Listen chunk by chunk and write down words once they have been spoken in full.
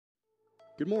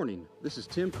Good morning, this is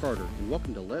Tim Carter, and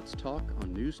welcome to Let's Talk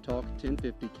on News Talk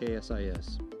 1050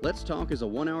 KSIS. Let's Talk is a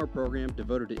one-hour program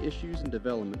devoted to issues and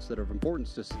developments that are of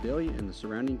importance to Sedalia and the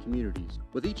surrounding communities.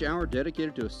 With each hour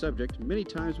dedicated to a subject, many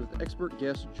times with expert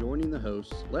guests joining the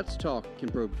hosts, Let's Talk can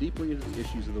probe deeply into the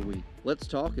issues of the week. Let's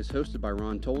Talk is hosted by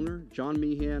Ron Tollner, John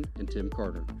Meehan, and Tim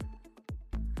Carter.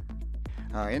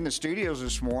 In the studios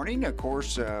this morning, of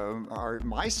course, are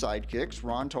my sidekicks,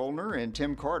 Ron Tollner and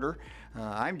Tim Carter.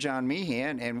 I'm John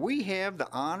Meehan, and we have the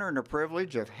honor and the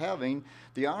privilege of having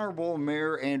the Honorable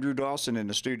Mayor Andrew Dawson in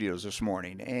the studios this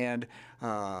morning. And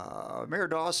Mayor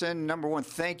Dawson, number one,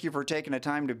 thank you for taking the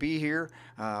time to be here.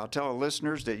 I'll tell the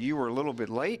listeners that you were a little bit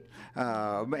late,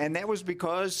 and that was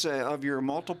because of your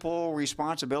multiple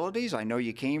responsibilities. I know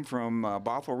you came from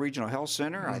Bothell Regional Health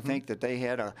Center. I think that they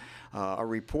had a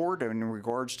report in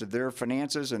regards to their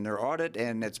finances and their audit,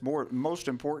 and it's most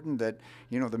important that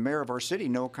the mayor of our city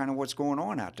know kind of what's going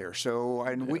on out there. So,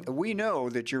 and we know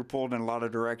that you're pulled in a lot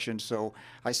of directions. So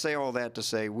I say all that to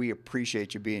say we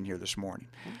appreciate you being here this morning.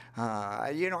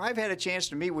 I've had a chance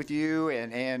to meet with you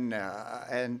and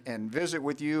visit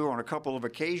with you on a couple of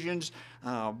occasions,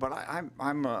 but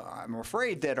I'm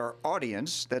afraid that our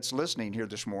audience that's listening here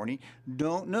this morning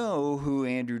don't know who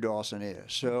Andrew Dawson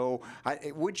is. So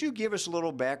would you give us a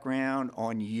little background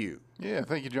on you? Yeah,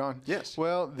 thank you, John. Yes.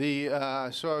 Well,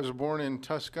 so I was born in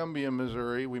Tuscumbia,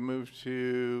 Missouri. We moved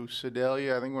to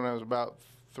Sedalia, I think, when I was about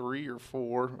 3 or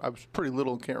 4. I was pretty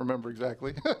little, can't remember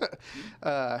exactly.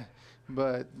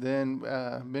 But then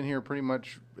been here pretty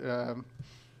much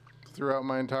throughout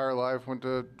my entire life. Went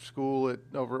to school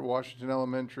over at Washington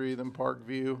Elementary, then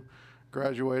Parkview,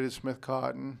 graduated Smith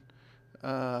Cotton.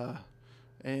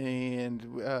 And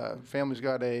family's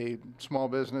got a small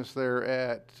business there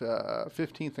at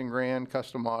 15th and Grand,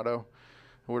 Custom Auto.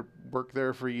 Worked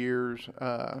there for years.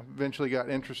 Eventually got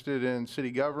interested in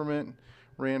city government,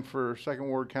 ran for second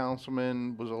ward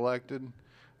councilman, was elected,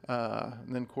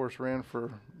 and then of course ran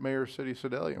for mayor of City of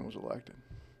Sedalia and was elected.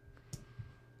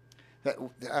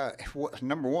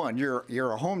 Number one, you're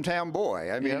a hometown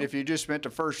boy. I mean, Yep. if you just spent the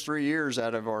first 3 years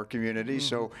out of our community,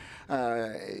 so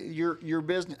your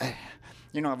business.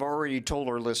 I've already told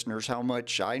our listeners how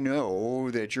much I know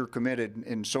that you're committed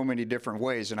in so many different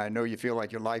ways, and I know you feel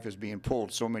like your life is being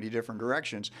pulled so many different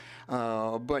directions.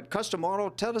 But Custom Auto,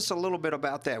 tell us a little bit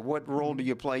about that. What role do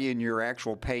you play in your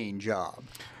actual paying job?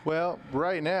 Well,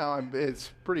 right now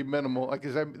it's pretty minimal.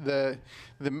 Because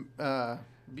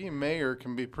being mayor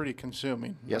can be pretty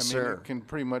consuming. Yes, sir. It can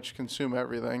pretty much consume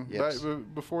everything. Yes.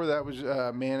 But before that was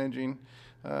managing,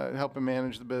 helping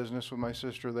manage the business with my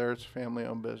sister there. It's a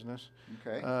family-owned business.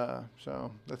 Okay.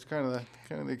 So that's kind of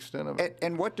the extent of it.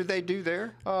 And what do they do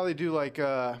there? Oh, they do like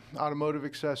automotive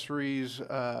accessories,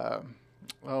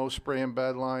 spray and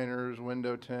bed liners,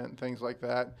 window tint, things like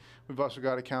that. We've also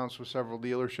got accounts with several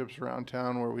dealerships around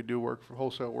town where we do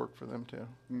wholesale work for them too.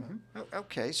 Mm-hmm.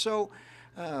 Okay, so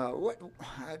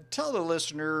tell the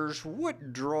listeners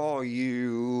what drew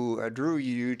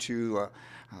you to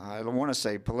I don't want to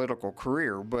say political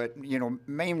career, but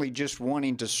mainly just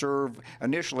wanting to serve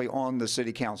initially on the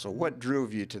city council. What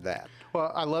drove you to that?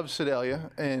 Well, I love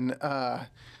Sedalia, and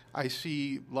I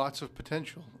see lots of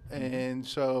potential, and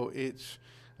so it's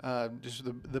just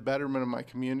the betterment of my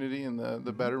community and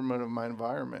the betterment of my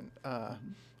environment.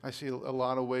 I see a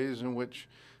lot of ways in which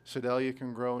Sedalia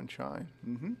can grow and shine.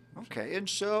 Mm-hmm. Okay, and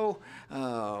so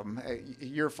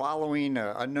you're following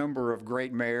a number of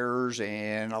great mayors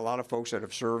and a lot of folks that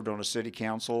have served on a city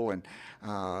council. And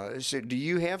so do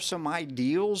you have some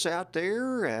ideals out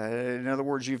there? In other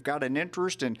words, you've got an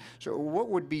interest. And so what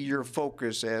would be your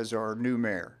focus as our new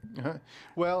mayor? Uh-huh.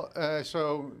 Well,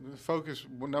 so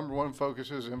number one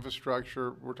focus is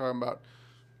infrastructure. We're talking about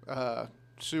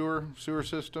sewer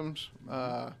systems,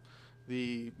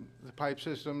 the pipe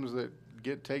systems that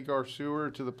take our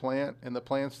sewer to the plant, and the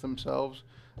plants themselves.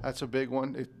 That's a big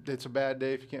one. It's a bad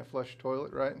day if you can't flush a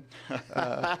toilet, right?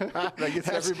 That gets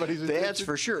everybody's attention. That's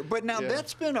for sure. But now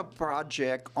that's been a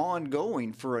project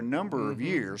ongoing for a number of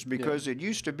years, because it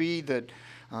used to be that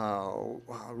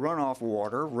runoff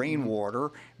water,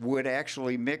 rainwater, would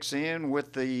actually mix in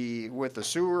with the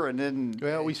sewer, and then.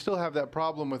 Well, we still have that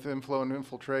problem with inflow and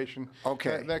infiltration.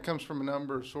 Okay. That comes from a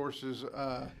number of sources.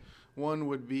 One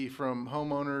would be from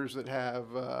homeowners that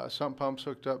have sump pumps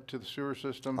hooked up to the sewer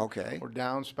system, or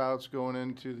downspouts going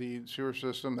into the sewer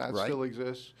system. That still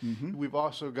exists. Mm-hmm. We've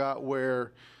also got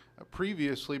where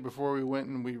previously, before we went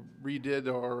and we redid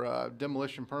our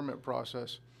demolition permit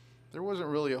process, there wasn't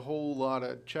really a whole lot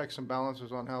of checks and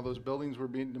balances on how those buildings were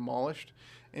being demolished.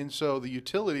 And so the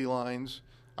utility lines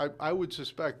I would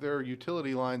suspect there are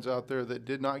utility lines out there that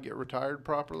did not get retired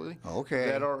properly. Okay.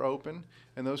 That are open,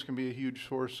 and those can be a huge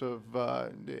source of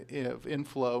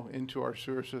inflow into our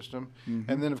sewer system.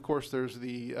 And then, of course, there's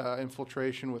the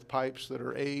infiltration with pipes that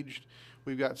are aged.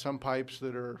 We've got some pipes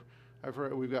that are,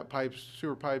 we've got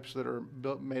sewer pipes that are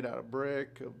made out of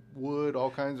brick, of wood,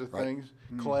 all kinds of things,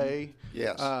 clay.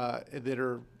 Yes. That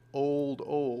are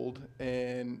old,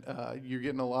 and you're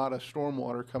getting a lot of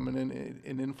stormwater coming in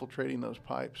and infiltrating those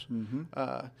pipes.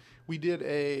 We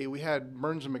had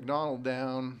Burns and McDonald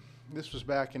down. This was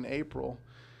back in April.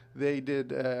 They did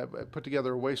put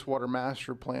together a wastewater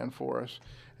master plan for us,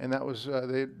 and that was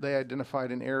they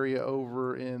identified an area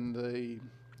over in the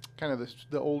kind of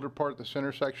the older part, the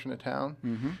center section of town,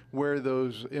 where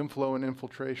those inflow and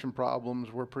infiltration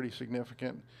problems were pretty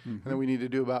significant. And then we need to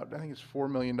do about, I think it's $4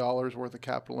 million worth of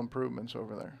capital improvements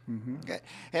over there. Okay.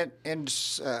 And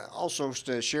also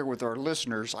to share with our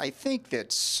listeners, I think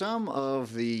that some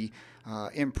of the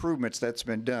improvements that's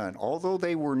been done, although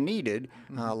they were needed,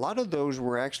 a lot of those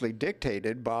were actually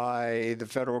dictated by the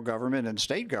federal government and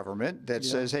state government that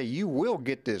says, hey, you will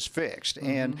get this fixed.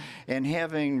 And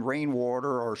having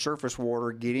rainwater or surface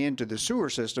water get into the sewer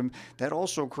system, that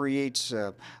also creates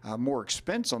more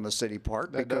expense on the city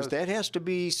part, because that has to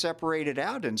be separated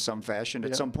out in some fashion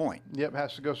at some point. Yep,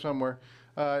 has to go somewhere.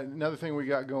 Another thing we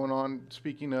got going on,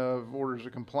 speaking of orders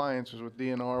of compliance, is with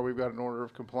DNR. We've got an order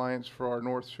of compliance for our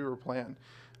North Sewer Plant.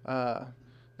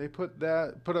 They put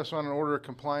us on an order of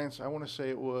compliance. I want to say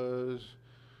it was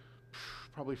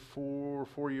probably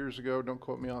four years ago. Don't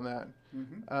quote me on that.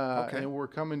 Okay. And we're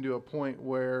coming to a point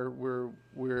where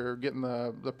we're getting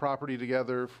the property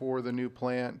together for the new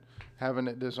plant, having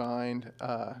it designed.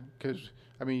 Because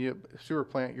I mean, sewer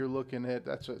plant, you're looking at,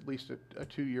 that's at least a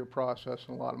 2-year process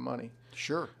and a lot of money.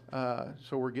 Sure.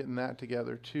 So we're getting that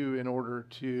together too, in order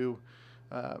to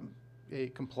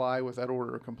comply with that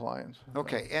order of compliance.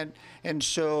 Okay, and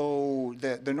so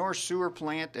the North Sewer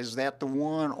Plant, is that the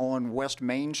one on West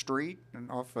Main Street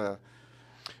and off?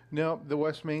 No, the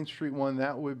West Main Street one,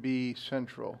 that would be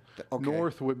Central. Okay.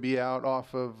 North would be out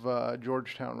off of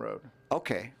Georgetown Road.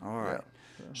 Okay, all right.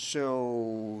 Yeah.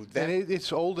 So that, and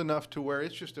it's old enough to where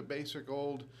it's just a basic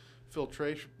old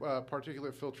filtration,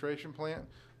 particulate filtration plant.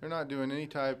 They're not doing any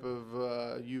type of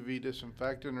UV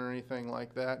disinfectant or anything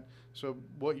like that. So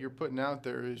what you're putting out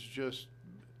there is just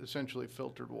essentially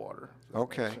filtered water.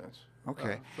 Okay. Makes sense.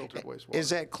 Okay. Filtered wastewater.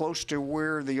 Is that close to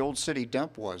where the old city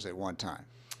dump was at one time?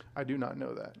 I do not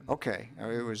know that. Okay.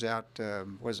 It was out,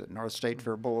 was it North State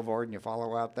Fair Boulevard, and you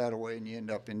follow out that way and you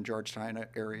end up in Georgetown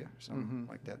area, something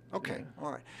like that. Okay. Yeah.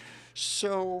 All right.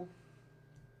 So,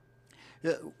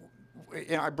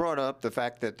 I brought up the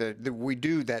fact that we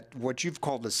do that, what you've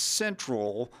called the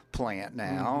central plant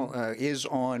now is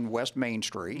on West Main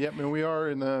Street. Yep, and we are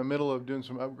in the middle of doing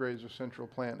some upgrades of central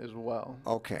plant as well.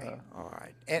 Okay, all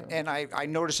right. And I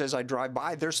notice as I drive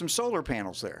by, there's some solar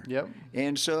panels there. Yep.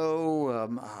 And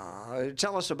so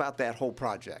tell us about that whole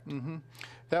project.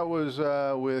 That was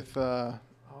with, and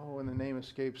the name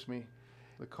escapes me,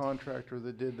 the contractor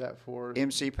that did that for us.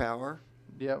 MC Power?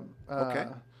 Yep. Okay.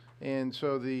 And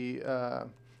so they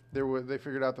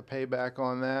figured out the payback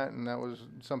on that, and that was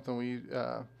something we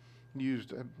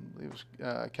used. It was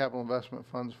capital investment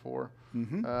funds for,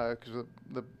 because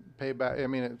the payback. I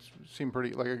mean, it seemed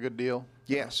pretty like a good deal.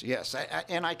 Yes, yes,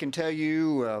 and I can tell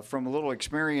you from a little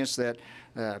experience that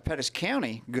Pettis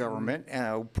County government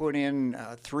put in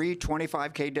 3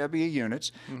 25 kW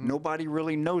units. Nobody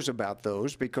really knows about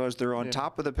those because they're on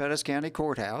top of the Pettis County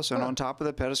Courthouse and on top of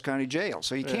the Pettis County Jail,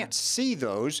 so you can't see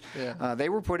those. They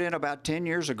were put in about 10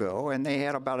 years ago, and they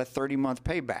had about a 30-month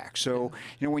payback. So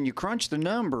when you crunch the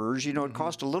numbers, it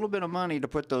costs a little bit of money to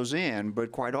put those in,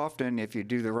 but quite often, if you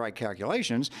do the right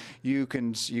calculations, you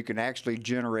can actually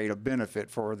generate a benefit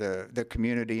for the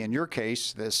community. In your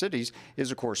case, the cities,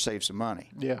 is of course save some money.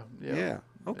 Yeah.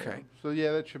 Okay. Yeah. So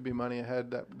that should be money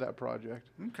ahead, that project.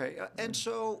 Okay. And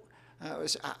so,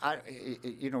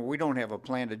 we don't have a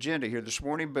planned agenda here this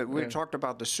morning, but we talked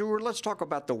about the sewer. Let's talk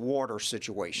about the water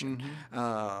situation.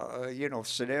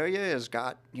 Sedalia has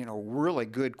got, really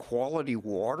good quality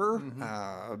water,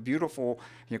 beautiful.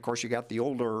 Of course, you got the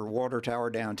older water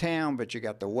tower downtown, but you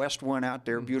got the west one out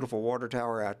there, beautiful water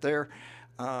tower out there.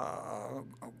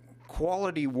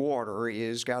 quality water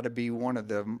is got to be one of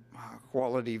the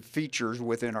quality features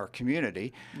within our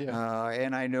community. Yeah.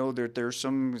 And I know that there's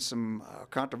some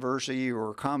controversy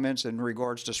or comments in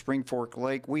regards to Spring Fork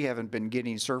Lake. We haven't been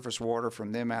getting surface water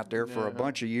from them out there for a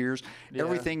bunch of years. Yeah.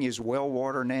 Everything is well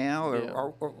water now. Yeah.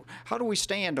 How do we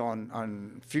stand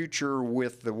on future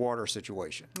with the water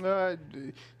situation? As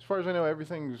far as I know,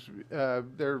 everything's,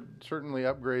 there are certainly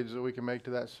upgrades that we can make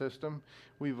to that system.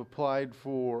 We've applied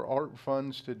for ARP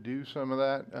funds to do some of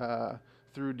that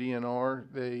through DNR.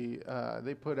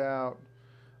 They put out,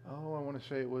 I want to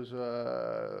say it was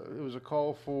a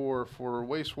call for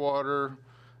wastewater,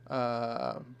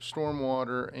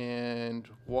 stormwater, and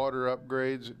water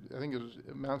upgrades. I think it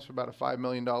amounts to about a $5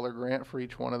 million grant for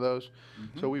each one of those.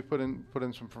 So we've put in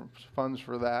some funds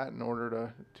for that in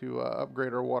order to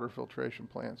upgrade our water filtration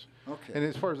plants. Okay. And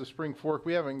as far as the Spring Fork,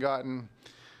 we haven't gotten,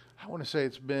 I want to say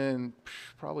it's been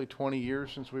probably 20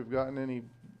 years since we've gotten any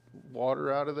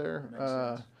water out of there. Makes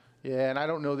sense. Yeah, and I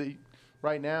don't know that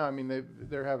right now. I mean,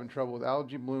 they're having trouble with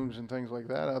algae blooms and things like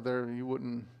that out there. You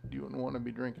wouldn't want to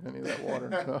be drinking any of that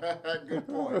water. So. Good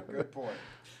point. Good point.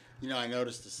 You know, I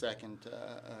noticed a second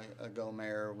ago,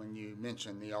 Mayor, when you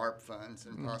mentioned the ARP funds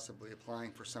and possibly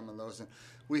applying for some of those. And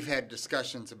we've had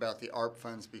discussions about the ARP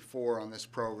funds before on this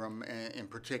program, and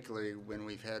particularly when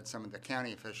we've had some of the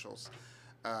county officials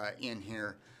in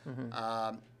here.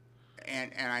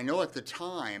 And I know at the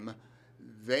time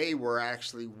they were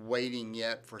actually waiting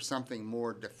yet for something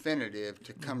more definitive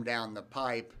to come down the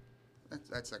pipe.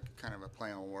 That's a kind of a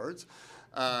play on words.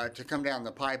 To come down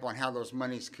the pipe on how those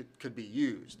monies could be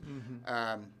used.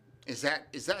 Is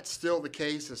that still the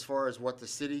case as far as what the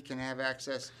city can have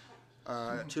access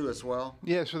to as well?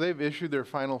 Yeah, so they've issued their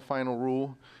final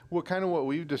rule. What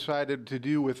we've decided to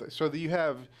do with, so that you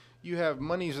have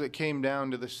monies that came down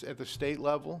to at the state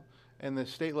level, and the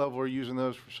state level are using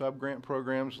those for sub-grant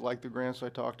programs like the grants I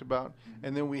talked about.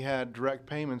 And then we had direct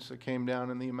payments that came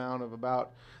down in the amount of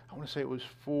about, I want to say it was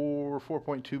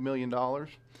 $4.2 million.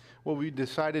 What we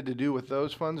decided to do with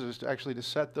those funds is to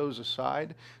set those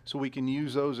aside so we can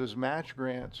use those as match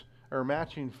grants or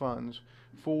matching funds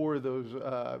for those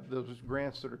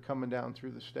grants that are coming down through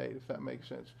the state, if that makes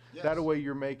sense. Yes. That way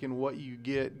you're making what you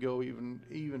get go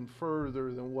even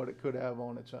further than what it could have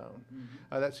on its own.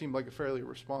 That seemed like a fairly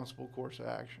responsible course of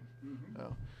action.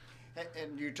 So.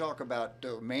 And you talk about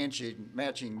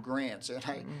matching grants, and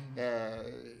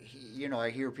I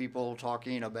hear people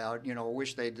talking about,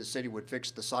 wish the city would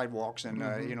fix the sidewalks and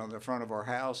the front of our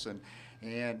house, and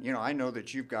I know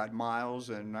that you've got miles,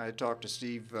 and I talked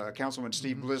to Councilman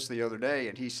Steve Bliss the other day,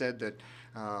 and he said that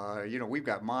we've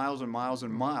got miles and miles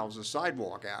and miles of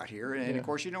sidewalk out here, and of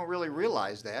course you don't really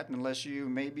realize that unless you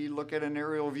maybe look at an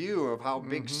aerial view of how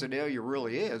big Sedalia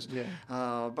really is.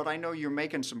 But I know you're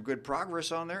making some good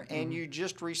progress on there, and you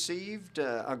just received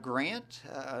a grant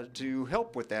to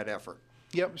help with that effort.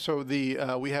 Yep. So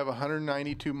we have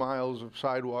 192 miles of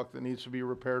sidewalk that needs to be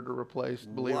repaired or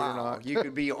replaced. Believe it or not, you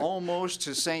could be almost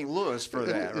to St. Louis for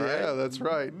that, right? Yeah, that's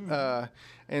right.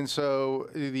 And so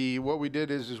what we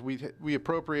did is we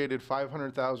appropriated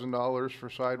 $500,000 for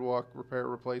sidewalk repair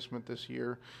replacement this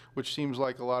year, which seems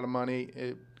like a lot of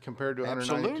money. Compared to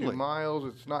 192 miles,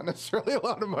 it's not necessarily a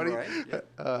lot of money.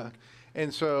 Right.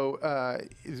 And so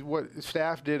what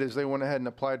staff did is they went ahead and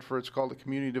applied for, it's called a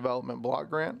Community Development Block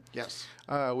Grant. Yes.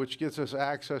 Which gets us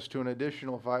access to an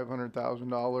additional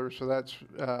 $500,000. So that's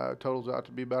totals out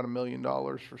to be about $1 million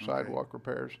for sidewalk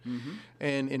repairs.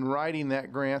 And in writing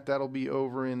that grant, that'll be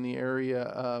over in the area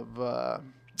of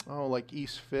like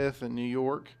East 5th in New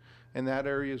York. And that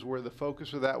area is where the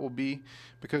focus of that will be,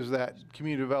 because that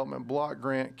community development block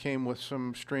grant came with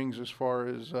some strings as far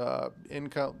as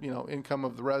income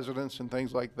of the residents and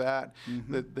things like that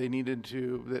that they needed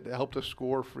that helped us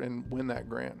score and win that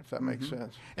grant, if that makes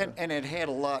sense. And it had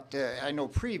a lot. I know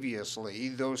previously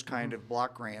those kind of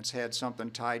block grants had something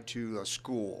tied to a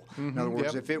school. In other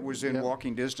words, if it was in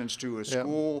walking distance to a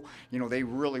school, they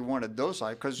really wanted those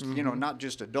because not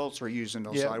just adults are using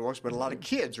those sidewalks, but a lot of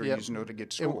kids are using them to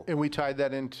get to school. And we tied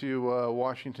that into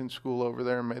Washington School over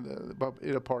there and made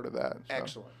it a part of that. So.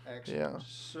 Excellent. Yeah.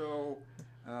 So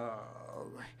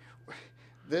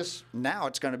now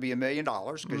it's going to be $1 million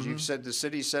because you've said the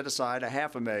city set aside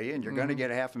 $500,000. You're going to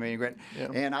get $500,000 grant.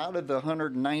 And out of the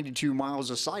 192 miles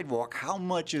of sidewalk, how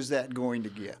much is that going to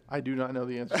get? I do not know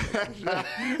the answer.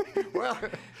 Well,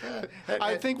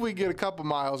 I think we get a couple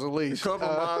miles at least. A couple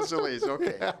miles at least.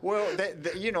 Okay.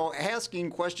 Well, asking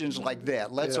questions like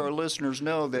that lets our listeners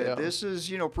know that this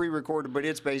is pre-recorded, but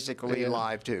it's basically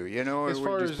live too. As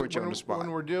far we just as put you on the spot.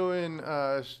 when we're doing,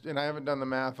 and I haven't done the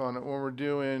math on it, when we're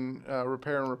doing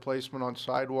repair and replacement on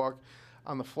sidewalk,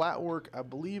 On the flat work, I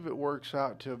believe it works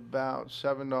out to about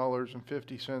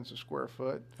 $7.50 a square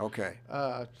foot. Okay.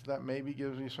 So that maybe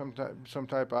gives you some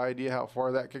type of idea how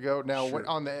far that could go. Now, Sure.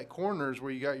 on the corners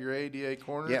where you got your ADA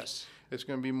corners, Yes. it's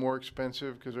going to be more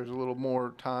expensive because there's a little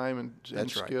more time and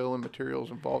That's right. skill and materials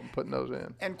involved in putting those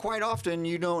in. And quite often,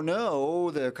 you don't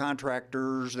know the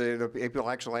contractors, the people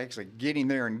actually getting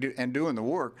there and doing the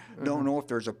work, don't know if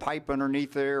there's a pipe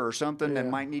underneath there or something that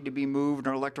Yeah. might need to be moved,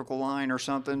 an electrical line or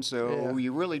something. So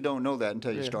you really don't know that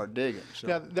until you start digging. So.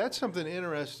 Now, that's something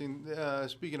interesting,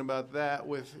 speaking about that,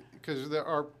 because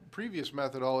our previous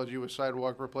methodology with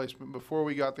sidewalk replacement before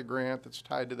we got the grant that's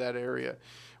tied to that area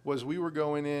was we were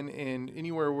going in and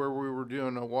anywhere where we were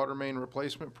doing a water main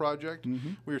replacement project,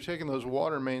 we were taking those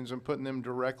water mains and putting them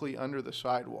directly under the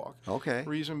sidewalk. Okay.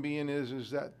 Reason being is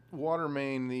that water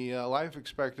main, the life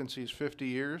expectancy is 50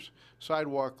 years.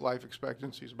 Sidewalk life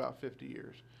expectancy is about 50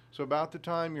 years. So about the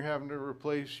time you're having to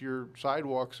replace your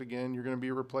sidewalks again, you're going to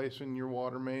be replacing your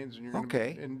water mains and you're going to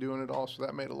be and doing it all. So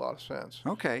that made a lot of sense.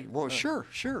 Okay. Well, sure.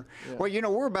 Yeah.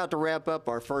 Well, we're about to wrap up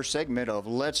our first segment of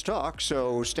Let's Talk,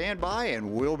 so stand by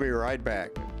and we'll be right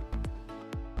back.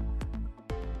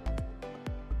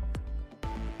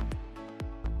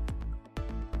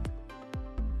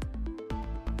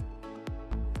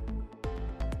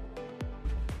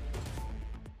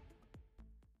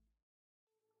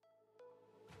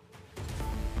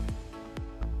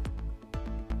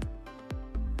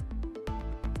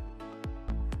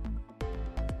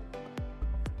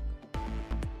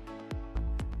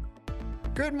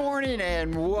 Good morning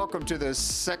and welcome to the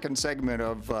second segment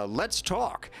of Let's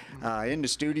Talk. In the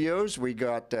studios, we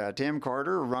got Tim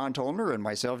Carter, Ron Tolner, and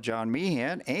myself, John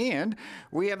Meehan, and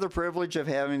we have the privilege of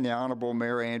having the Honorable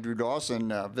Mayor Andrew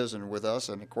Dawson visiting with us.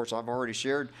 And of course, I've already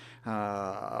shared,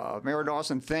 Mayor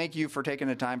Dawson, thank you for taking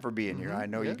the time for being here. I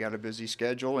know you got a busy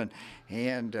schedule,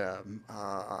 and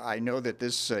I know that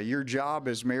this your job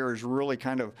as mayor has really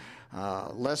kind of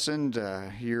lessened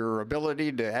your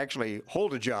ability to actually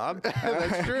hold a job.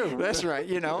 That's true. That's right.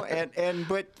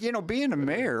 But being a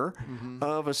mayor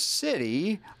of a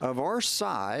city of our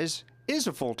size is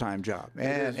a full-time job,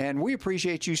 and we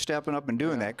appreciate you stepping up and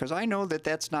doing that, because I know that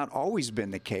that's not always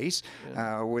been the case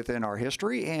within our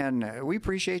history, and we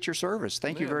appreciate your service.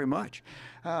 Thank you very much.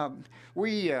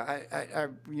 We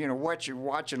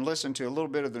watch and listen to a little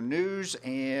bit of the news,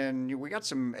 and we got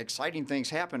some exciting things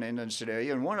happening in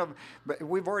Sedalia. And but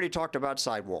we've already talked about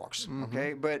sidewalks,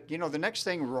 okay? But the next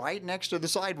thing right next to the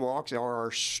sidewalks are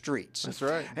our streets. That's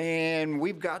right. And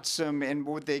we've got some, and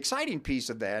what the exciting piece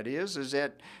of that is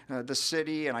that the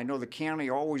city, and I know the county,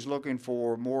 are always looking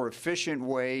for more efficient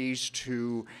ways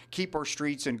to keep our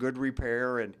streets in good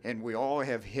repair, and we all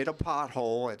have hit a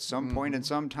pothole at some point in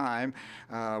some time,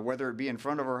 whether it be in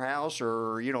front of our house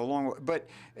or along. But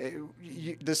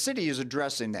the city is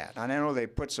addressing that. And I know they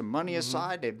put some money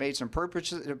aside. They've made some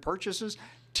purchases.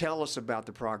 Tell us about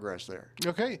the progress there.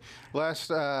 Okay. Last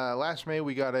May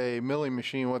we got a milling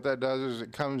machine. What that does is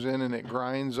it comes in and it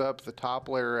grinds up the top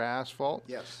layer of asphalt.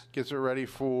 Yes. Gets it ready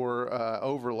for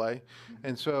overlay.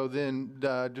 And so then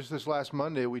just this last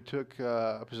Monday we took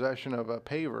possession of a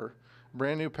paver,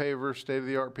 brand new paver,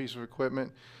 state-of-the-art piece of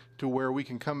equipment, to where we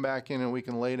can come back in and we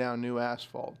can lay down new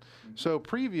asphalt. So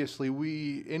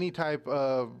previously, any type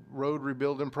of road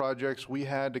rebuilding projects, we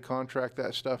had to contract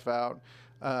that stuff out.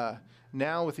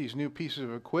 Now with these new pieces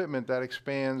of equipment, that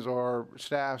expands our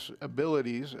staff's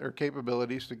abilities or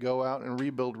capabilities to go out and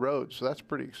rebuild roads. So that's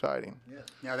pretty exciting. Yes.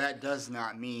 Now that does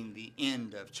not mean the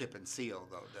end of chip and seal,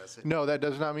 though, does it? No, that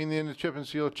does not mean the end of chip and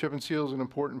seal. Chip and seal is an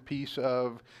important piece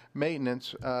of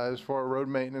maintenance, as far as road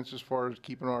maintenance, as far as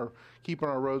keeping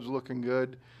our roads looking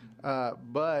good.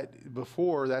 But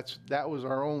before, that was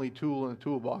our only tool in the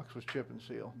toolbox, was chip and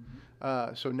seal.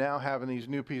 So now having these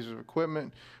new pieces of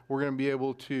equipment, we're going to be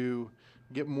able to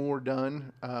get more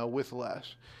done with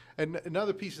less. And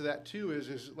another piece of that too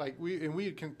is like we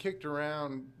had kicked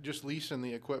around just leasing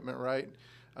the equipment, right,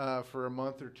 for a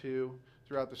month or two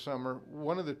throughout the summer.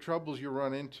 One of the troubles you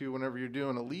run into whenever you're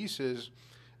doing a lease is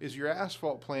your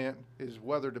asphalt plant is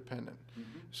weather dependent.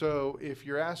 So if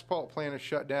your asphalt plant is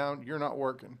shut down, you're not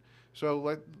working.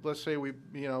 So let's say we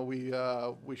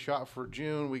shot for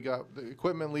June, we got the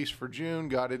equipment leased for June,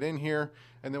 got it in here,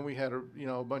 and then we had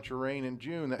a bunch of rain in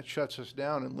June. That shuts us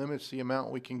down and limits the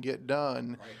amount we can get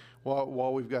done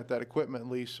while we've got that equipment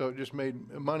leased. So it just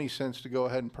made money sense to go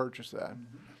ahead and purchase that.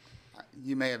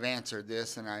 You may have answered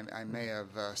this, and I may have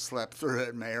slept through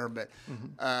it, Mayor, but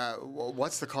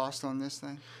what's the cost on this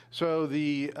thing? So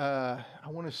I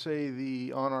want to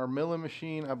say on our milling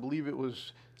machine, I believe it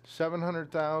was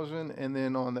 $700,000, and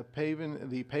then on the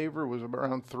paver was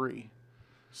around $3.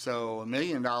 So $1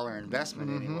 million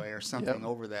investment anyway, or something Yep.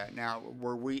 over that. Now,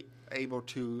 were we able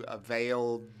to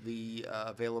avail the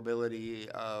availability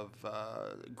of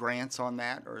grants on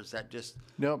that, or is that just?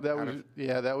 Nope, that out was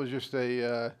of- that was just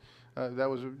a that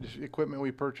was just equipment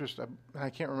we purchased. I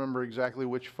can't remember exactly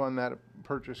which fund that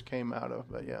purchase came out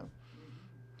of, but yeah.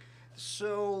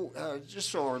 So, just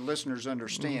so our listeners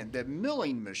understand, the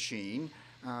milling machine,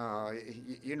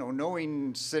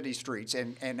 knowing city streets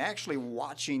and actually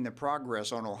watching the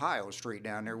progress on Ohio Street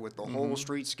down there with the whole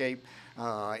streetscape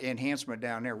enhancement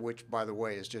down there, which, by the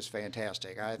way, is just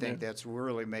fantastic. I think that's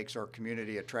really makes our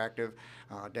community attractive.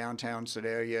 Downtown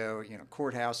Sedalia,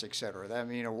 courthouse, et cetera. That,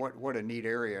 what a neat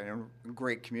area and a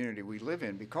great community we live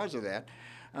in because of that.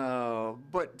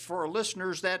 But for our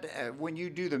listeners, that when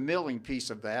you do the milling piece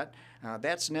of that,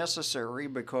 that's necessary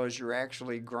because you're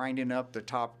actually grinding up the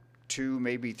top 2,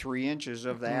 maybe 3 inches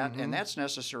of that, and that's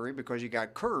necessary because you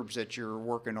got curbs that you're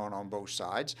working on both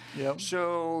sides. Yep.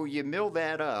 So you mill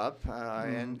that up,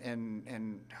 and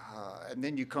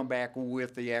then you come back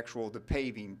with the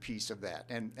paving piece of that,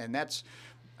 and that's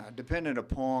dependent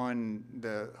upon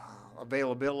the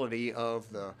availability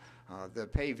of the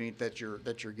paving that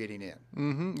you're getting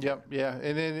in. Yep. Yeah.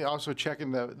 And then also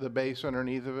checking the base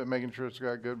underneath of it, making sure it's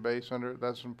got a good base under it.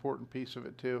 That's an important piece of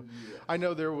it too. Yes. I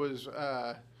know there was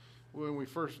when we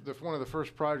one of the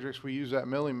first projects we used that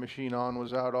milling machine on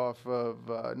was out off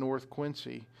of North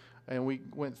Quincy, and we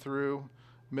went through,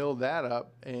 milled that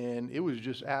up, and it was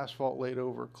just asphalt laid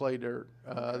over clay dirt.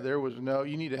 There was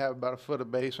you need to have about a foot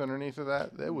of base underneath of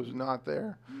that. That was not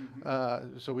there.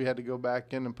 So we had to go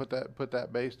back in and put that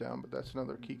base down, but that's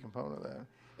another key component of that.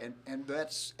 And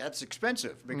that's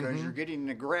expensive because you're getting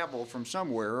the gravel from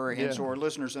somewhere, and so our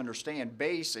listeners understand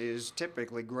base is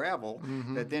typically gravel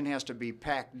that then has to be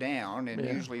packed down, and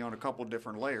usually on a couple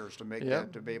different layers to make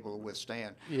that to be able to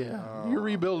withstand. Yeah, you're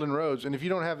rebuilding roads, and if you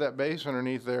don't have that base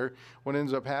underneath there, what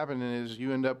ends up happening is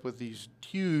you end up with these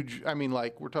huge,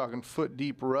 like we're talking foot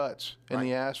deep ruts in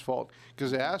the asphalt,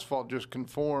 because the asphalt just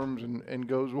conforms and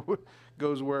goes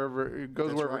wherever it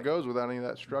goes it goes without any of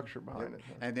that structure behind it.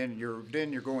 And then you're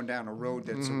going down a road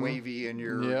that's wavy and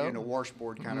you're in a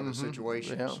washboard kind of a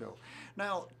situation. So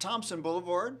now Thompson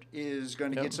Boulevard is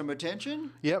going to get some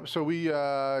attention. Yep. So we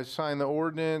signed the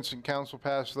ordinance and council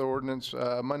passed the ordinance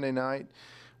Monday night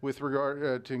with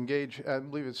regard to engage. I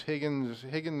believe it's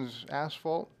Higgins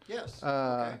Asphalt. Yes.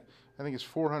 Okay. I think it's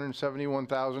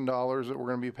 $471,000 that we're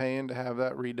going to be paying to have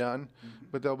that redone,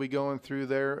 but they'll be going through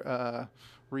there.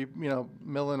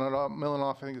 Milling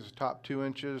off, I think it's the top 2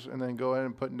 inches, and then go ahead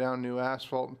and putting down new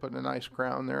asphalt and putting a nice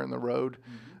crown there in the road.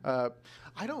 I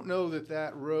don't know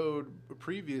that road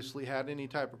previously had any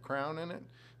type of crown in it,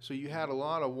 so you had a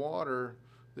lot of water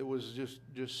that was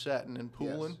just setting and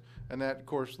pooling, and that, of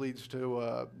course, leads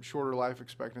to shorter life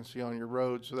expectancy on your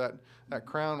road. So that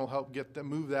crown will help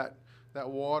move that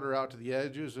water out to the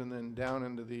edges and then down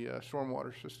into the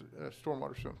stormwater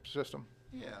system.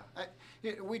 Yeah,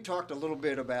 we talked a little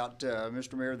bit about,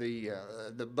 Mr. Mayor,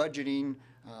 the budgeting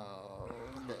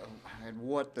and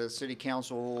what the city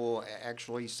council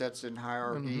actually sets in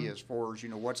hierarchy as far as,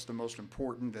 what's the most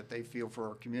important that they feel for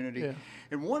our community. Yeah.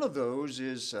 And one of those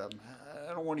is, I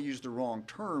don't want to use the wrong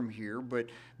term here, but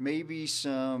maybe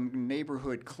some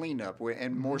neighborhood cleanup,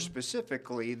 and more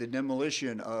specifically, the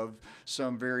demolition of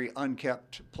some very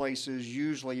unkept places,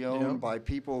 usually owned by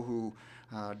people who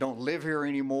don't live here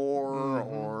anymore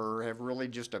or have really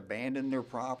just abandoned their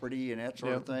property and that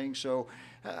sort of thing. So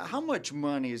how much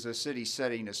money is the city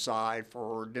setting aside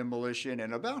for demolition,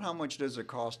 and about how much does it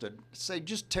cost to, say,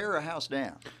 just tear a house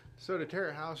down? So to tear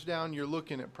a house down, you're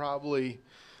looking at probably,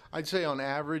 I'd say on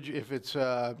average, if it's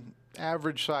a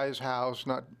average size house,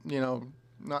 not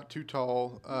too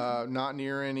tall, not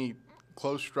near any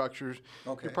close structures,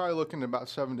 you're probably looking at about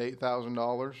 $7,000 to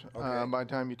 $8,000 by the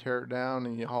time you tear it down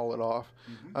and you haul it off.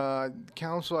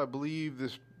 Council, I believe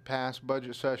this past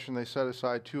budget session, they set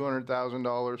aside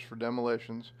 $200,000 for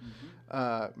demolitions.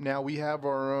 Now we have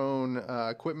our own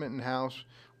equipment in house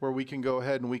where we can go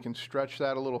ahead and we can stretch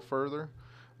that a little further.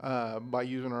 By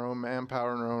using our own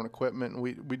manpower and our own equipment, and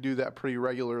we do that pretty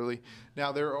regularly.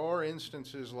 Now there are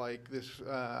instances like this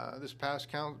past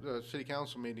city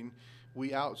council meeting,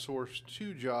 we outsourced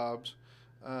 2 jobs.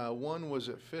 One was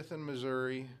at 5th and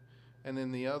Missouri, and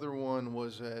then the other one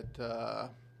was at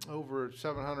over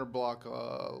 700 block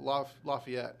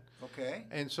Lafayette. Okay.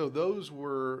 And so those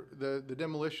were the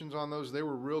demolitions on those. They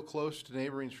were real close to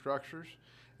neighboring structures.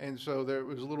 And so there, it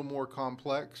was a little more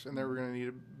complex, and they were going to need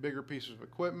a bigger piece of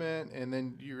equipment, and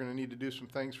then you're going to need to do some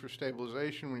things for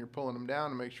stabilization when you're pulling them down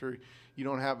to make sure you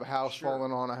don't have a house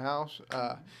falling on a house.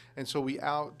 And so we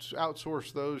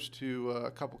outsourced those to a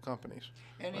couple companies.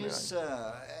 And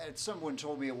someone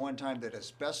told me at one time that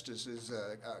asbestos is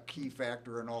a key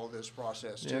factor in all this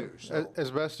process too. Yeah. So.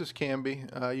 Asbestos can be.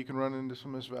 You can run into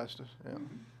some asbestos. Yeah.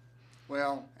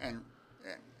 Well, and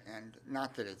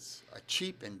not that it's a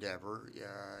cheap endeavor.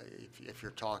 If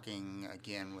you're talking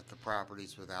again with the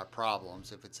properties without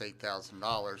problems, if it's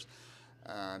 $8,000,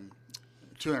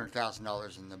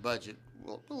 $200,000 in the budget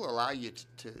will allow you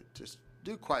to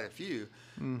do quite a few.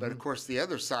 Mm-hmm. But of course, the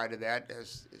other side of that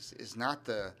is not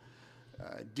the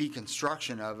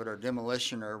deconstruction of it or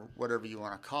demolition or whatever you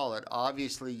want to call it.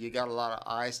 Obviously, you got a lot of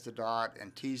I's to dot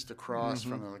and T's to cross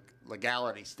from a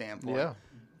legality standpoint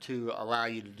to allow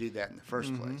you to do that in the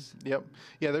first place. Yep.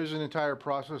 Yeah, there's an entire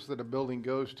process that a building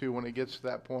goes to when it gets to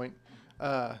that point.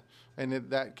 And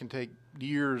that can take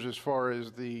years as far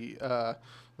as I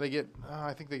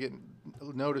think they get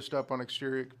noticed up on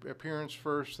exterior appearance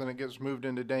first, then it gets moved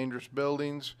into dangerous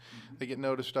buildings. They get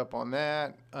noticed up on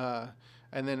that.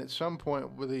 And then at some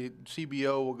point, the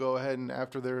CBO will go ahead and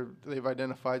after they've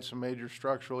identified some major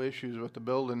structural issues with the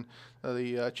building,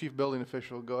 the chief building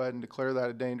official will go ahead and declare that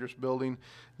a dangerous building.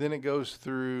 Then it goes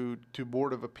through to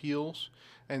Board of Appeals.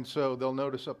 And so they'll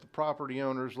notice up the property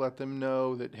owners, let them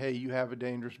know that, hey, you have a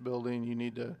dangerous building, you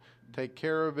need to take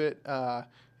care of it.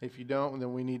 If you don't,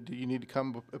 then you need to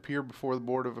come appear before the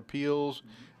Board of Appeals.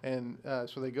 And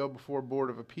so they go before Board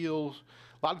of Appeals.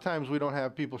 A lot of times we don't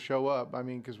have people show up. I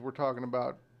mean, because we're talking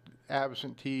about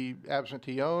absentee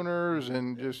owners,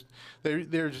 and just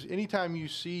there's anytime you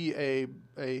see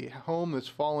a home that's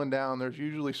fallen down, there's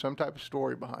usually some type of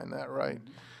story behind that, right?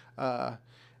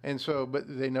 And so, but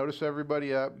they notice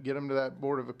everybody up, get them to that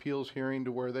Board of Appeals hearing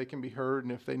to where they can be heard,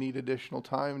 and if they need additional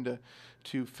time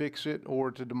to fix it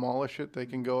or to demolish it, they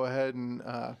can go ahead and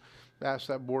ask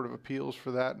that Board of Appeals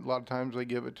for that. A lot of times they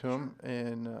give it to them,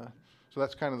 and so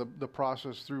that's kind of the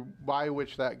process through by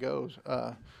which that goes,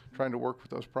 trying to work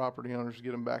with those property owners to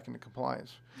get them back into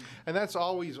compliance. And that's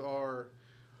always our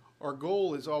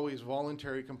goal is always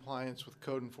voluntary compliance with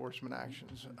code enforcement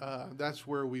actions. That's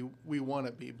where we want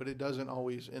to be, but it doesn't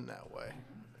always end that way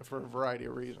for a variety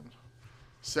of reasons.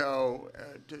 So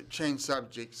to change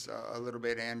subjects a little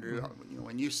bit, Andrew,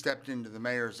 when you stepped into the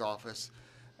mayor's office,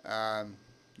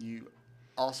 you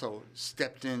also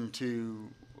stepped into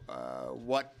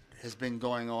what has been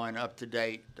going on up to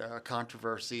date,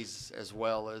 controversies as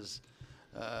well as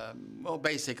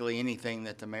basically anything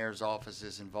that the mayor's office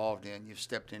is involved in. You've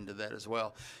stepped into that as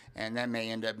well, and that may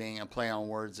end up being a play on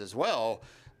words as well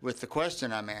with the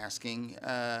question I'm asking,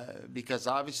 because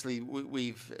obviously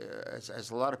we've,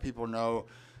 as a lot of people know,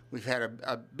 we've had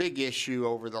a big issue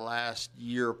over the last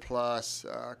year plus,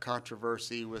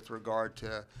 controversy with regard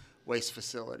to waste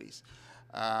facilities.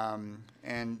 And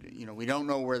we don't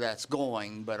know where that's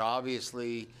going, but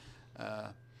obviously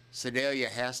Sedalia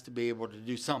has to be able to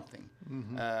do something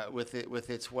with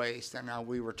its waste. And now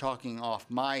we were talking off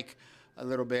mic a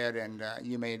little bit, and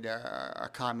you made a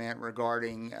comment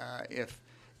regarding if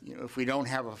we don't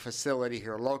have a facility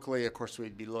here locally, of course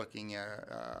we'd be looking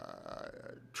at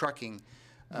trucking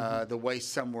the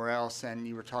waste somewhere else. And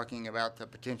you were talking about the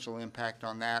potential impact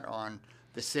on that on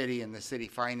the city and the city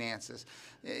finances.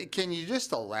 Can you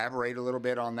just elaborate a little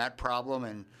bit on that problem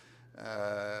and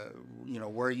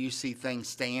where you see things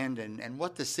stand and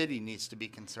what the city needs to be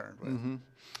concerned with?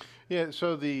 Yeah,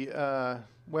 so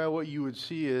what you would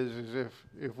see is if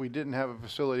we didn't have a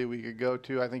facility we could go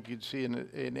to, I think you'd see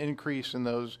an increase in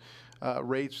those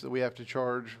rates that we have to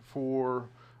charge for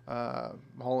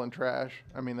hauling trash.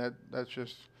 I mean,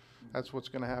 that's what's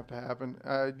going to have to happen.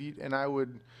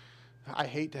 And I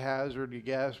hate to hazard a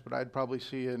guess, but I'd probably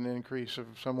see an increase of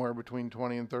somewhere between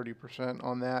 20 and 30%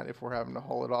 on that if we're having to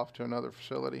haul it off to another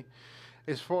facility.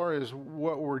 As far as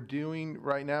what we're doing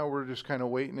right now, we're just kind of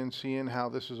waiting and seeing how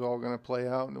this is all going to play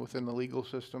out within the legal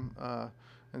system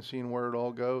and seeing where it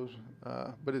all goes.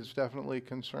 But it's definitely a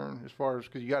concern as far as,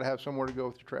 because you got to have somewhere to go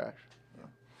with your trash.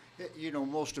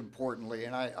 Most importantly,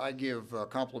 and I give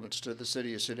compliments to the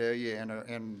city of Sedalia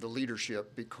and the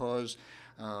leadership, because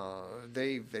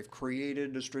they've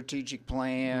created a strategic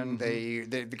plan.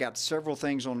 They've got several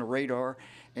things on the radar,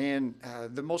 and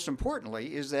the most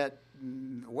importantly is that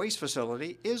waste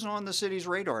facility is on the city's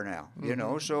radar now. You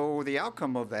know, so the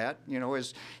outcome of that, you know,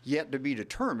 is yet to be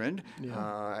determined.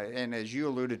 And as you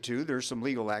alluded to, there's some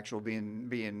legal action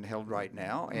being held right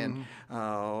now. And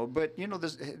but you know,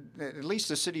 at least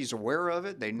the city's aware of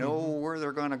it. They know where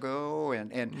they're going to go,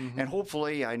 and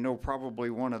hopefully, I know probably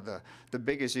one of the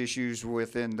biggest issues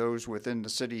within the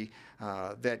city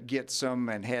that get some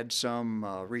and had some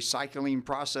recycling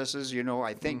processes. You know,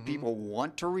 I think people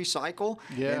want to recycle,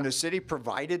 and the city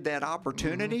provided that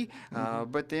opportunity.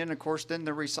 But then, of course, then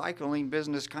the recycling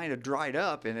business kind of dried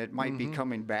up, and it might be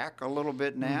coming back a little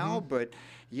bit now. But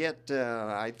yet,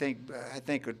 I think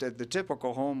the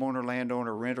typical homeowner,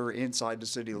 landowner, renter inside the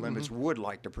city limits would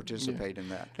like to participate in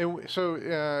that. And so,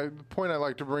 the point I'd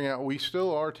like to bring out: we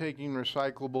still are taking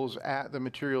recyclables at the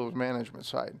materials management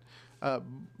site.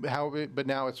 But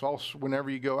now it's all,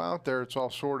 whenever you go out there, it's all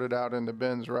sorted out into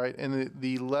bins, right? And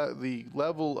the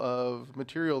level of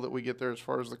material that we get there, as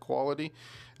far as the quality,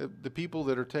 the people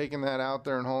that are taking that out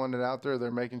there and hauling it out there,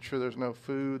 they're making sure there's no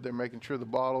food. They're making sure the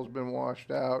bottle's been washed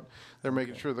out. They're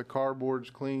making sure the cardboard's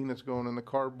clean. It's going in the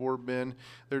cardboard bin.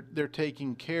 They're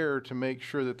taking care to make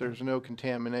sure that there's no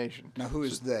contamination. Now, who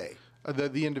is they?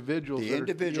 The individuals. The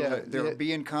individual, they're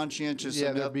being conscientious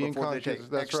enough before they take.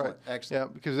 That's excellent, right. Excellent.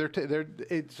 Yeah, because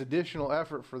it's additional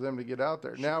effort for them to get out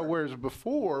there. Now, whereas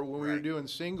before, when we were doing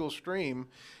single stream,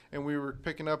 and we were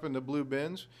picking up in the blue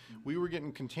bins, we were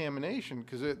getting contamination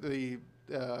because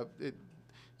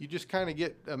you just kind of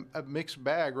get a mixed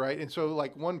bag, right? And so,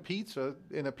 like, one pizza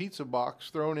in a pizza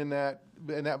box thrown in that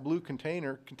blue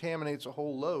container contaminates a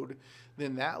whole load.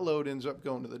 Then that load ends up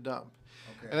going to the dump.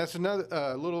 And that's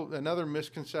another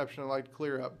misconception I'd like to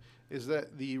clear up, is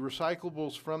that the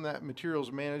recyclables from that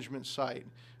materials management site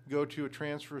go to a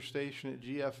transfer station at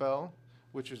GFL,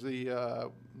 which is the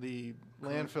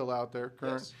landfill out there,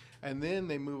 current, and then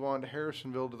they move on to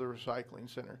Harrisonville to the recycling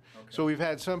center. So we've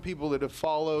had some people that have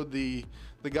followed the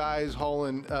guys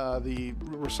hauling the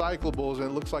recyclables, and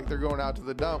it looks like they're going out to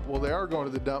the dump. Well, they are going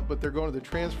to the dump, but they're going to the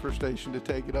transfer station to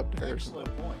take it up to Harrisonville.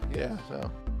 Excellent point. Yeah,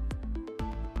 so.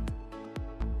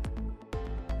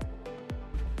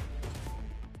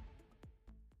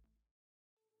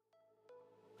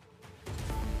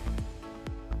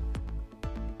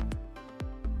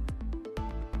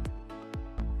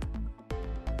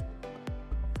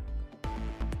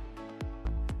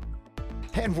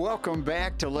 And welcome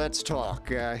back to Let's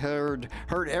Talk. I heard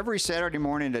every Saturday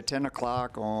morning at 10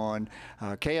 o'clock on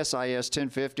KSIS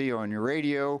 1050 on your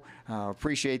radio.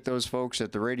 Appreciate those folks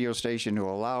at the radio station who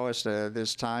allow us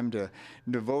this time to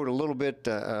devote a little bit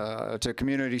to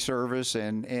community service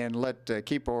and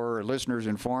keep our listeners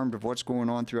informed of what's going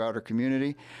on throughout our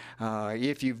community.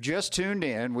 If you've just tuned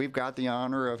in, we've got the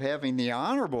honor of having the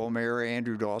Honorable Mayor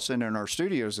Andrew Dawson in our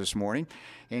studios this morning.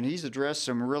 And he's addressed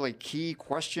some really key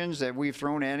questions that we've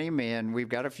thrown at him, and we've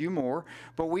got a few more.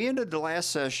 But we ended the last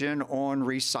session on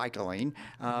recycling,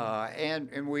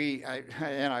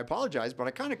 and I apologize, but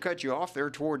I kind of cut you off there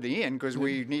toward the end because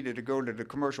we needed to go to the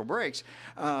commercial breaks.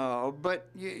 But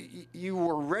you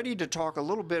were ready to talk a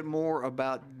little bit more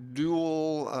about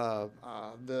the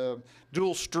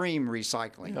dual stream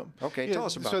recycling. Yep. Okay, tell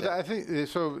us about that. I think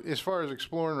so. As far as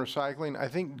exploring recycling, I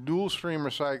think dual stream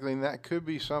recycling, that could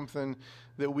be something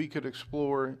that we could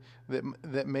explore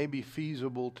that may be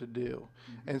feasible to do.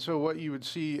 And so what you would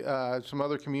see, some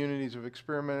other communities have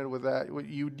experimented with that.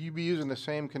 You'd be using the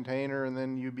same container, and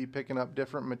then you'd be picking up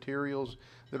different materials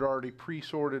that are already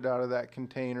pre-sorted out of that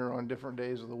container on different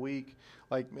days of the week.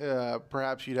 Like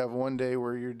perhaps you'd have one day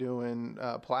where you're doing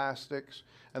plastics,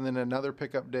 and then another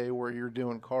pickup day where you're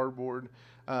doing cardboard,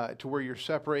 to where you're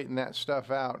separating that stuff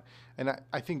out. And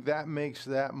I think that makes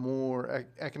that more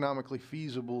economically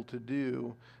feasible to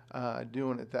do,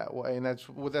 doing it that way. And that's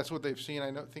what they've seen.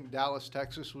 I think Dallas,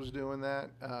 Texas was doing that,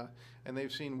 and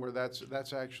they've seen where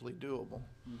that's actually doable.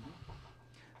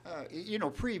 You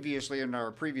know, previously in our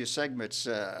previous segments,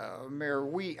 Mayor,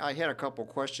 I had a couple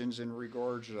questions in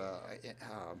regards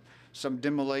some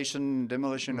demolition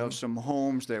of some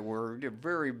homes that were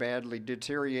very badly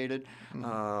deteriorated.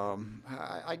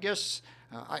 I guess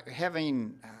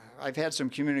I've had some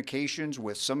communications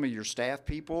with some of your staff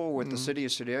people with the city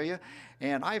of Sedalia,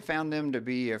 and I found them to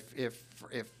be, if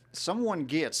someone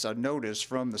gets a notice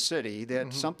from the city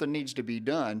that something needs to be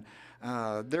done,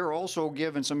 they're also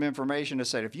giving some information to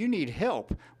say if you need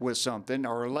help with something,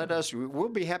 or we'll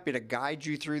be happy to guide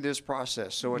you through this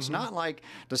process. So it's not like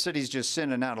the city's just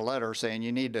sending out a letter saying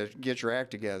you need to get your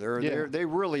act together. Yeah. They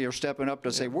really are stepping up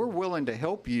to say we're willing to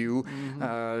help you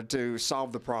to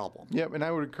solve the problem. Yep, and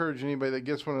I would encourage anybody that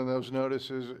gets one of those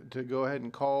notices to go ahead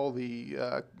and call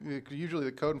usually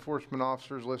the code enforcement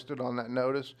officers listed on that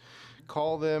notice.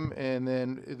 Call them, and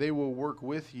then they will work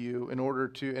with you in order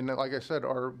to, and like I said,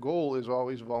 our goal is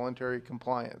always voluntary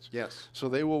compliance. Yes. So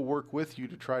they will work with you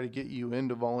to try to get you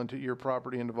into your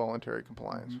property into voluntary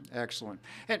compliance. Excellent.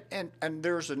 And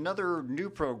there's another new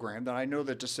program that I know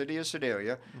that the city of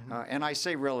Sedalia, and I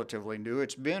say relatively new,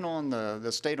 it's been on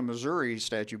the state of Missouri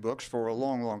statute books for a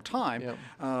long, long time.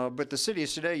 Yep. But the city of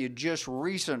Sedalia just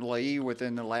recently,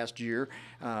 within the last year,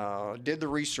 did the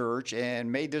research and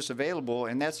made this available,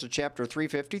 and that's the Chapter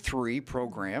 353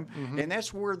 program, and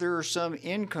that's where there's some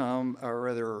income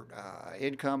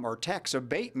or tax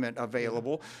abatement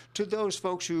available to those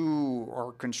folks who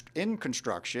are in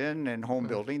construction and home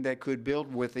building that could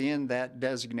build within that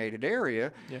designated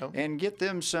area and get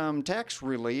them some tax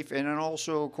relief, and then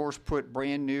also, of course, put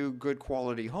brand new, good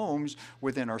quality homes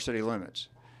within our city limits.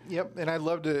 Yep, and I'd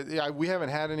love to. Yeah, we haven't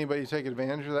had anybody take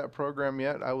advantage of that program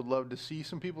yet. I would love to see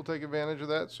some people take advantage of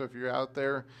that. So if you're out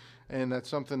there and that's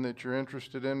something that you're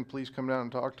interested in, please come down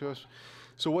and talk to us.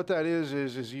 So what that is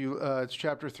it's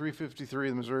Chapter 353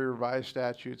 of the Missouri Revised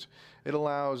Statutes. It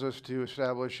allows us to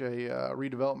establish a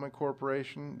redevelopment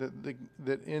corporation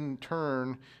that in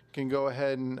turn can go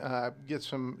ahead and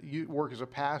work as a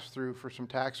pass-through for some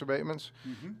tax abatements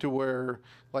to where,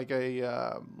 like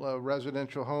a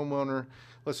residential homeowner,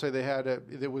 let's say they had a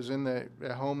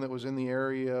home that was in the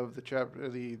area of the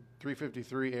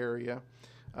 353 area.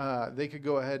 They could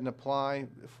go ahead and apply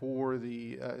for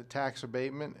the tax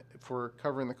abatement for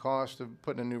covering the cost of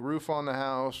putting a new roof on the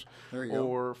house,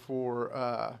 or for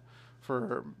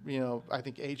I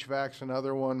think HVAC's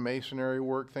another one, masonry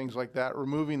work, things like that,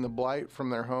 removing the blight from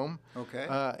their home. Okay.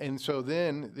 And so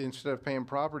then instead of paying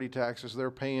property taxes, they're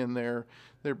paying their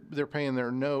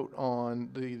note on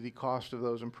the cost of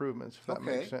those improvements, if that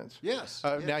makes sense. Yes.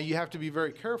 Now you have to be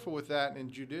very careful with that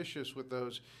and judicious with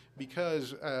those,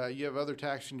 because you have other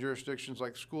taxing jurisdictions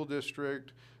like school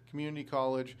district, community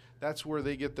college. That's where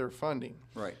they get their funding.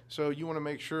 Right. So you want to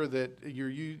make sure that you're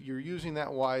using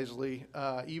that wisely,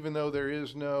 even though there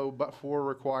is no but-for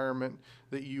requirement,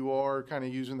 that you are kind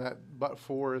of using that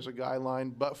but-for as a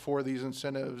guideline. But for these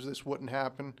incentives, this wouldn't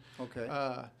happen. Okay.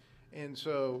 And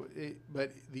so,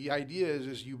 but the idea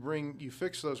is you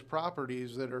fix those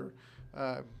properties that are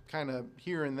kind of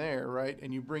here and there, right?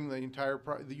 And you bring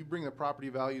the property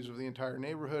values of the entire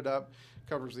neighborhood up,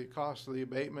 covers the cost of the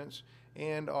abatements,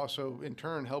 and also in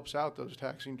turn helps out those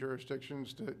taxing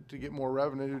jurisdictions to get more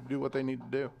revenue to do what they need to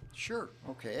do. Sure.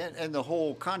 Okay. And the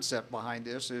whole concept behind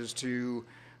this is to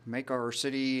make our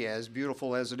city as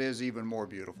beautiful as it is even more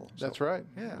beautiful. That's right.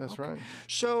 Yeah, that's right.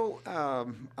 So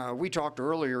we talked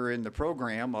earlier in the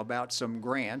program about some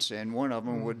grants, and one of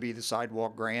them would be the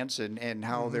sidewalk grants, and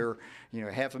how they're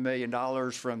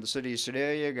 $500,000 from the city of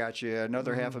Sedalia got you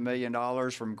another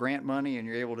 $500,000 from grant money, and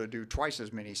you're able to do twice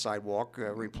as many sidewalk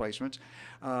replacements.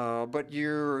 But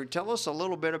tell us a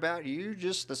little bit about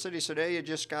the city of Sedalia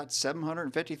just got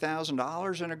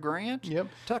 $750,000 in a grant. Yep.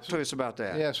 Talk to us about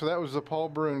that. Yeah, so that was the Paul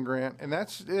Bruin grant, and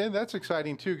that's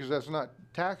exciting too, because that's not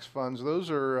tax funds. Those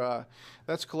are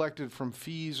that's collected from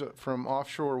fees from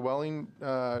offshore welling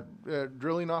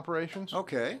drilling operations.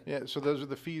 Okay. Yeah, so those are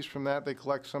the fees from that. They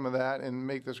collect some of that and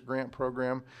make this grant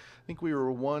program. I think we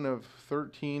were one of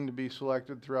 13 to be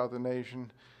selected throughout the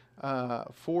nation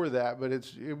for that, but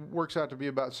it works out to be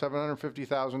about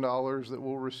 $750,000 that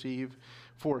we'll receive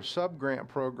for a sub-grant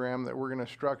program that we're going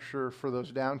to structure for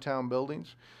those downtown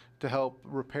buildings to help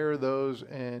repair those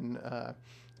and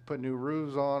put new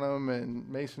roofs on them and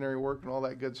masonry work and all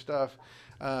that good stuff.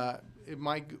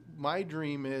 My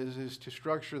dream is to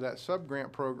structure that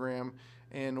sub-grant program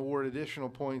and award additional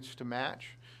points to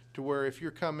match, to where if you're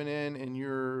coming in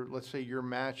and let's say you're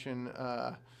matching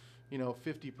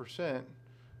 50%,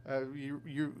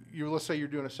 let's say you're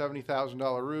doing a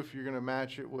 $70,000 roof, you're going to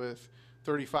match it with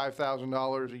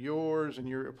 $35,000 of yours, and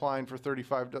you're applying for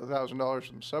 $35,000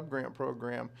 from the sub-grant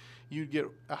program, you'd get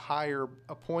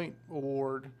a point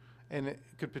award, and it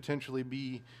could potentially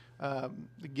be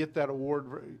get that award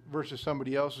versus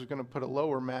somebody else is going to put a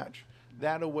lower match.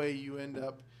 That way you end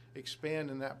up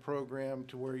expanding that program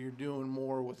to where you're doing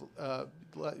more with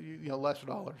less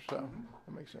dollars. So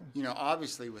that makes sense.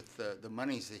 Obviously with the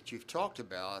monies that you've talked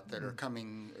about that are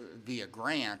coming via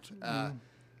grant,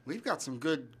 we've got some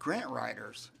good grant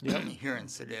writers here in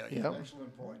Sedalia. Yep.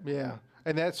 Excellent point. Yeah,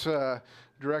 And that's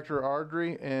Director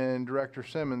Ardrey and Director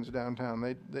Simmons downtown.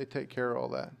 They take care of all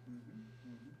that.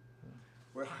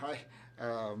 Well,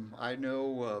 I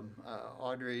know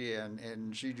Audrey,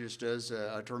 and she just does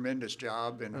a tremendous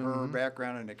job in her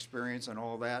background and experience and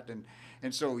all that.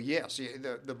 And so, yes,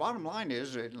 the bottom line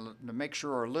is, to make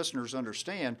sure our listeners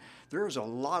understand, there's a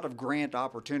lot of grant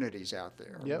opportunities out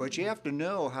there. Yep. But you have to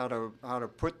know how to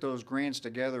put those grants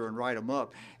together and write them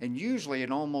up. And usually it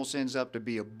almost ends up to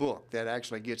be a book that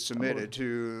actually gets submitted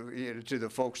to the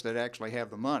folks that actually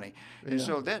have the money. And Yeah.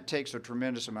 so that takes a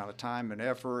tremendous amount of time and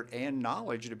effort and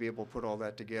knowledge to be able to put all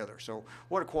that together. So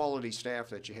what a quality staff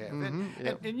that you have.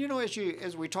 Yep. And you know,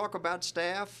 as we talk about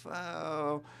staff,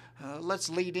 let's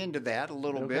lead into that a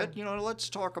little bit. You know, let's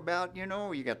talk about, you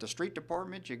know, you got the street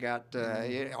department, you got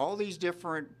all these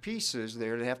different pieces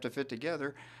there that have to fit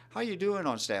together. How you doing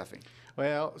on staffing?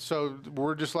 Well, so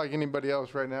we're just like anybody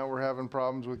else right now. We're having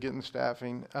problems with getting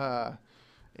staffing,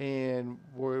 and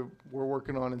we're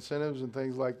working on incentives and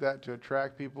things like that to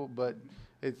attract people. But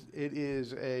it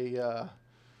is a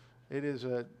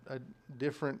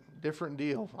different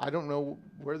deal. I don't know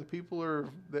where the people are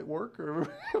that work, or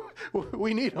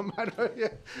we need them. I don't,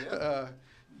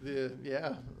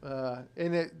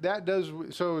 and that does.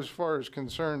 So as far as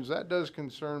concerns, that does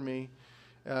concern me,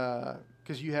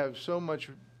 because you have so much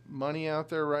money out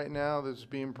there right now that's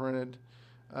being printed.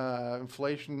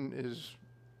 Inflation is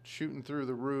shooting through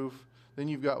the roof. Then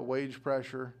you've got wage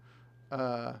pressure.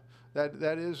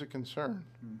 That is a concern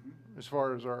as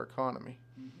far as our economy.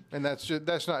 And that's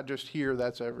not just here,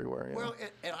 that's everywhere. You know? Well,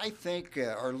 and I think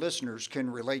our listeners can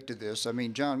relate to this. I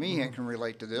mean, John Meehan can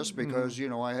relate to this because, you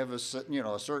know, I have a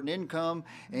certain income,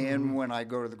 and when I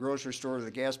go to the grocery store or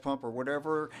the gas pump or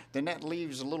whatever, then that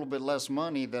leaves a little bit less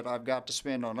money that I've got to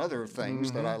spend on other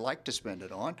things that I like to spend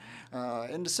it on.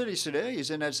 And the city of Sedalia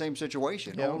is in that same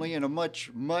situation, only in a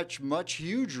much, much, much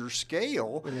huger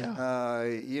scale.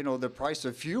 You know, the price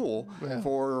of fuel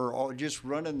for just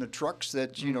running the trucks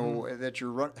that, you know, that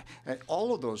you're running. And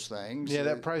all of those things. Yeah,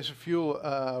 that price of fuel,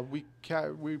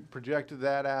 we projected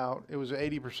that out. It was an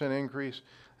 80% increase.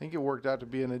 I think it worked out to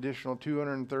be an additional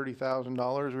 $230,000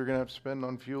 we're going to have to spend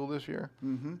on fuel this year.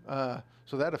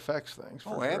 So that affects things.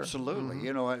 For sure. Absolutely.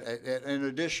 You know, an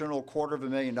additional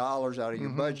 $250,000 out of your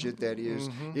budget that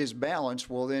is balanced.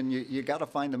 Well, then you got to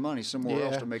find the money somewhere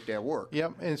else to make that work.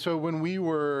 Yep. And so when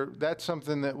that's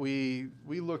something that we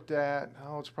looked at.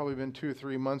 It's probably been 2 or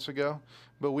 3 months ago.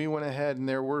 But we went ahead, and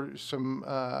there were some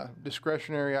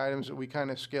discretionary items that we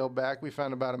kind of scaled back. We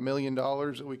found about $1 million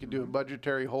that we could do a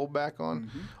budgetary holdback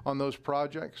on those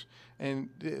projects, and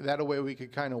that way we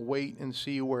could kind of wait and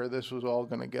see where this was all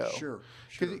going to go. Sure.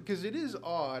 Because it is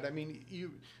odd. I mean,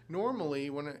 you normally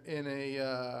when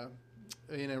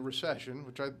in a recession,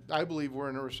 which I believe we're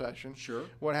in a recession. Sure.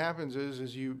 What happens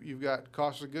is you've got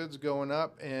cost of goods going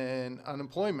up and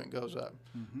unemployment goes up.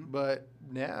 But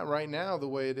right now the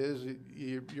way it is,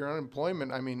 your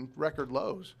unemployment, I mean, record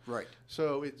lows. Right.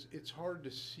 So it's hard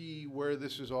to see where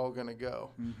this is all going to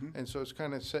go, and so it's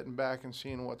kind of sitting back and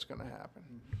seeing what's going to happen.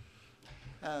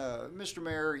 Mr.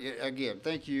 Mayor, again,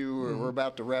 thank you. We're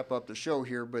about to wrap up the show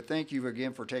here, but thank you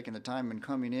again for taking the time and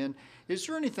coming in. Is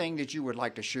there anything that you would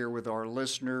like to share with our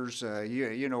listeners?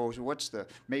 You know, what's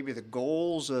maybe the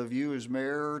goals of you as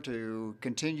mayor to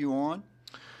continue on?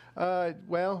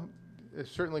 Well,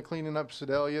 certainly cleaning up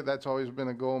Sedalia. That's always been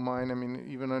a goal of mine. I mean,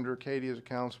 even under Katie as a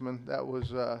councilman, that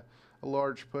was a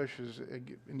large push, is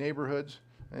neighborhoods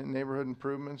and neighborhood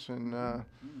improvements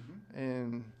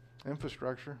and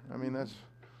infrastructure. I mean, that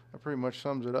pretty much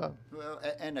sums it up. Well,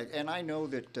 and I know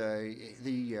that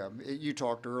you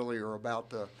talked earlier about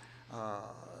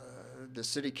the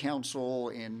city council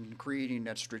in creating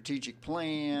that strategic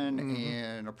plan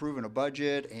and approving a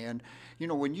budget, and you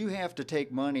know, when you have to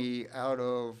take money out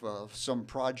of some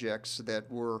projects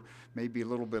that were maybe a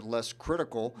little bit less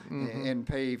critical and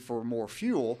pay for more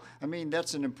fuel, I mean,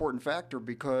 that's an important factor,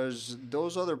 because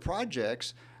those other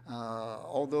projects,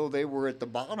 although they were at the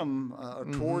bottom,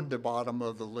 toward the bottom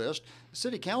of the list, the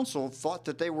city council thought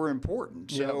that they were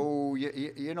important. So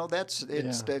you know,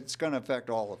 it's going to affect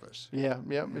all of us.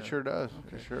 It sure does.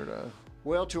 Okay. It sure does.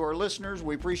 Well, to our listeners,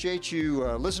 we appreciate you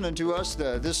listening to us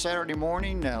this Saturday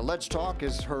morning. Let's Talk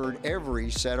is heard every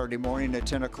Saturday morning at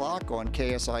 10 o'clock on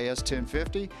KSIS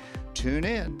 1050. Tune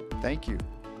in. Thank you.